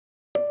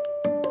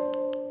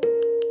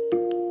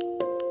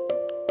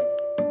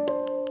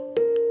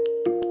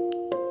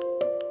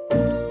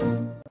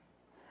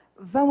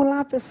Vamos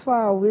lá,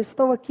 pessoal. Eu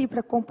estou aqui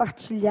para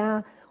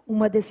compartilhar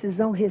uma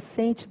decisão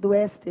recente do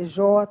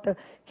STJ,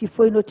 que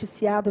foi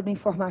noticiado no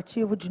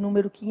Informativo de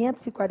número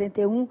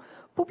 541,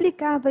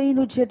 publicado aí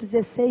no dia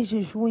 16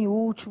 de junho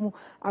último,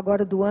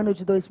 agora do ano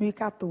de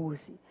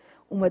 2014.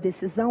 Uma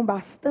decisão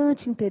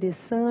bastante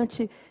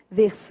interessante,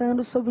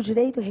 versando sobre o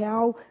direito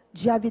real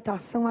de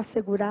habitação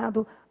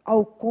assegurado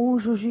ao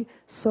cônjuge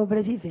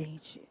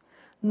sobrevivente.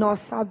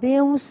 Nós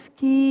sabemos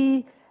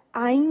que,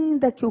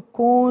 ainda que o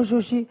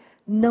cônjuge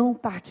não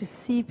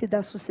participe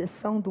da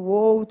sucessão do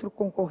outro,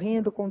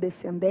 concorrendo com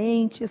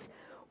descendentes,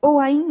 ou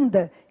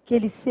ainda que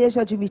ele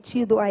seja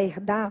admitido a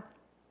herdar,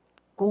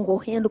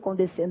 concorrendo com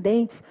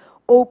descendentes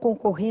ou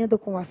concorrendo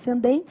com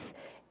ascendentes,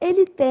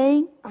 ele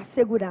tem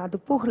assegurado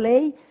por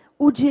lei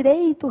o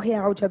direito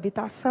real de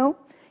habitação,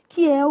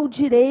 que é o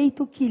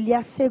direito que lhe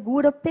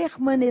assegura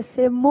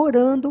permanecer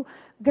morando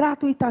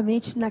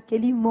gratuitamente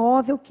naquele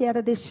imóvel que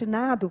era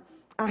destinado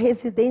à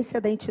residência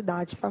da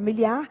entidade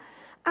familiar,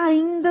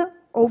 ainda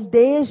ou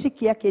desde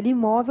que aquele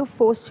imóvel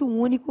fosse o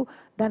único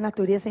da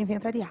natureza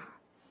inventariar.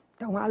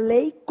 Então, a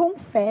lei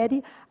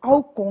confere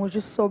ao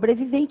cônjuge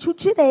sobrevivente o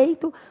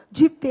direito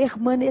de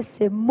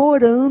permanecer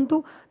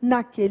morando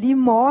naquele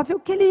imóvel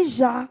que ele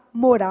já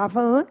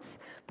morava antes,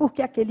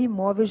 porque aquele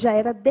imóvel já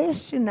era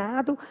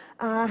destinado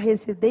à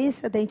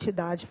residência da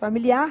entidade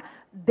familiar,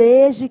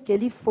 desde que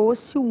ele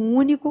fosse o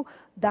único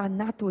da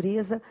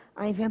natureza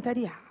a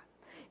inventariar.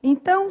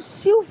 Então,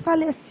 se o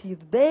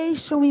falecido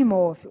deixa um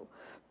imóvel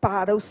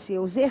para os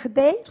seus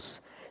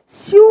herdeiros,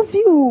 se o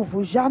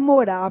viúvo já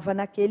morava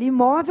naquele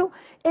imóvel,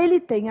 ele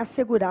tem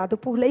assegurado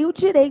por lei o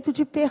direito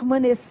de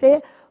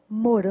permanecer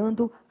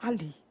morando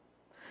ali.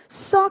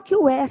 Só que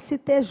o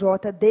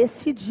STJ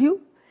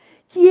decidiu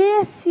que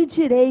esse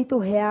direito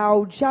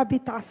real de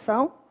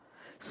habitação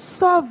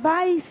só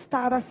vai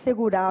estar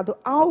assegurado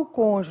ao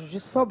cônjuge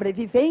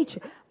sobrevivente,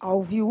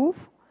 ao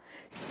viúvo,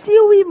 se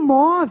o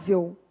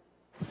imóvel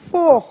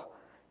for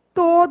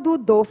todo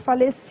do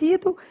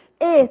falecido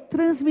e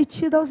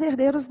transmitido aos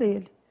herdeiros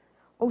dele.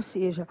 Ou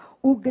seja,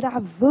 o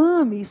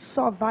gravame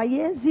só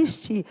vai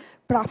existir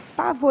para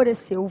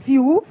favorecer o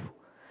viúvo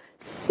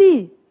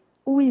se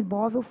o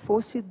imóvel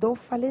fosse do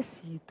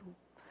falecido.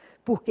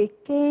 Porque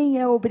quem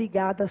é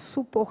obrigado a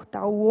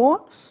suportar o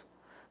ônus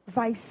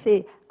vai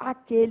ser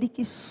aquele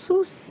que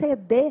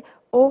suceder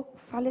o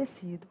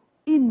falecido,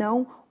 e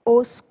não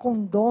os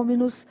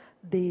condôminos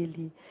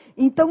dele.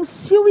 Então,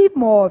 se o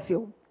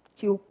imóvel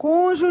que o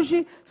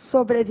cônjuge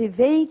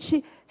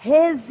sobrevivente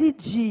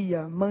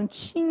residia,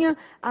 mantinha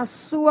a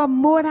sua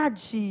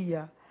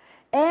moradia,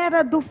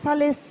 era do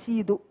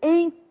falecido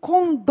em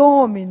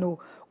condômino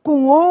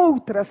com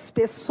outras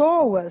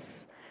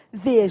pessoas,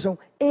 vejam,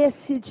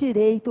 esse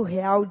direito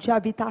real de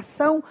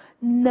habitação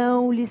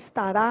não lhe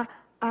estará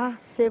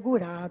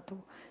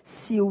assegurado.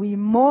 Se o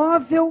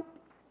imóvel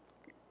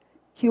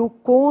que o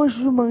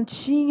cônjuge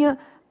mantinha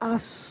a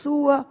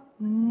sua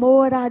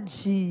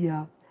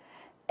moradia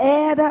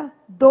era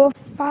do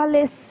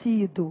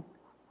falecido,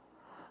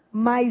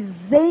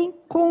 mas em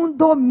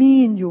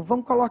condomínio,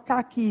 vamos colocar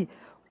aqui,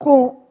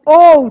 com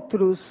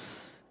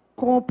outros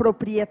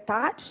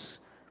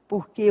coproprietários,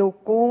 porque o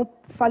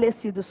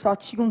falecido só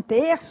tinha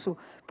 1/3,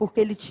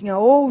 porque ele tinha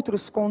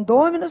outros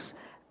condôminos,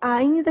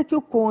 ainda que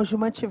o cônjuge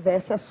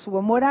mantivesse a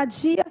sua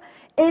moradia,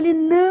 ele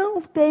não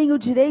tem o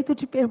direito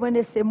de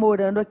permanecer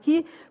morando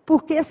aqui,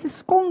 porque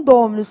esses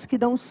condôminos que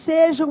não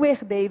sejam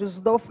herdeiros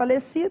do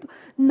falecido,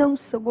 não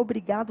são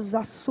obrigados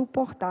a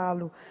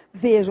suportá-lo.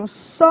 Vejam,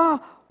 só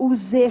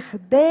os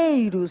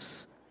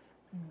herdeiros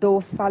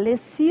do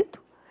falecido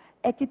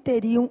é que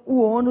teriam o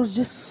ônus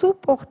de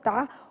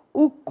suportar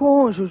o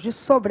cônjuge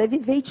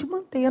sobrevivente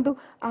mantendo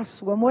a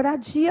sua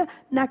moradia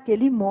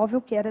naquele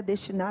imóvel que era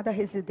destinado à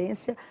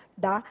residência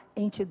da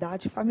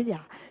entidade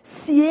familiar.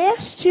 Se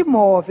este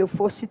imóvel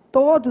fosse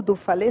todo do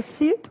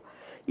falecido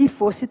e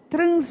fosse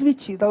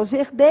transmitido aos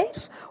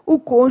herdeiros, o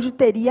cônjuge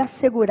teria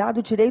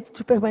assegurado o direito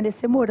de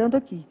permanecer morando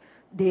aqui,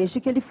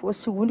 desde que ele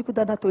fosse o único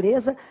da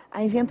natureza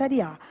a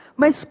inventariar.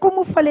 Mas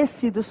como o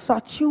falecido só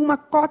tinha uma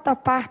cota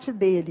parte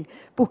dele,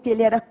 porque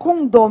ele era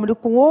condômino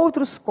com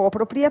outros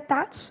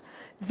coproprietários,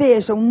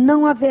 vejam,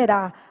 não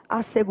haverá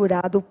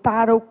assegurado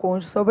para o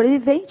cônjuge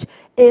sobrevivente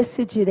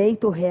esse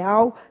direito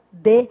real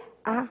de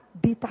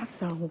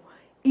habitação.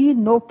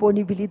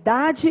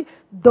 Inoponibilidade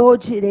do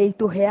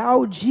direito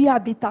real de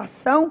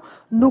habitação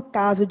no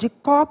caso de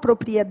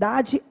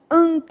copropriedade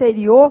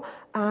anterior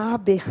à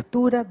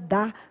abertura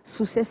da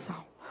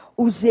sucessão.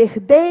 Os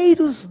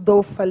herdeiros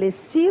do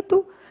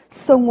falecido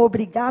são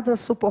obrigados a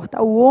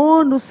suportar o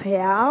ônus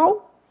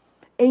real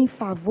em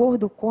favor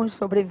do cônjuge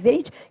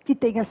sobrevivente, que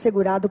tem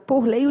assegurado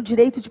por lei o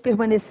direito de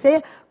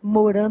permanecer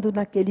morando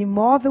naquele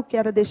imóvel que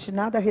era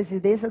destinado à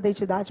residência da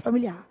entidade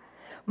familiar.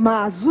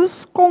 Mas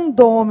os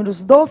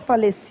condôminos do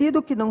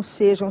falecido, que não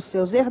sejam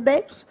seus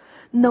herdeiros,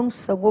 não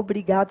são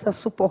obrigados a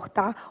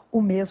suportar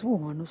o mesmo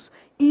ônus.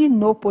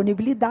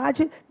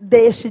 Inoponibilidade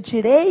deste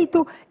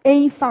direito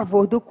em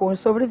favor do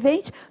cônjuge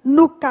sobrevivente,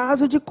 no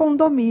caso de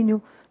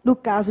condomínio. no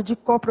caso de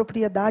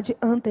copropriedade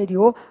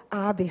anterior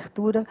à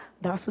abertura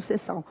da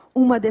sucessão.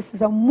 Uma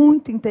decisão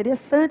muito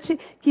interessante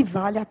que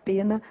vale a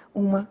pena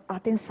uma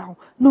atenção.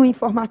 No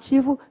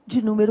informativo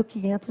de número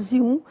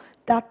 501,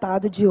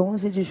 datado de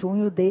 11 de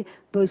junho de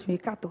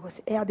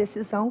 2014. É a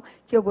decisão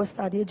que eu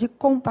gostaria de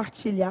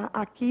compartilhar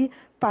aqui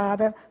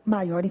para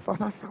maior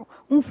informação.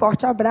 Um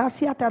forte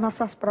abraço e até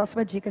nossas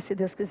próximas dicas, se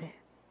Deus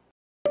quiser.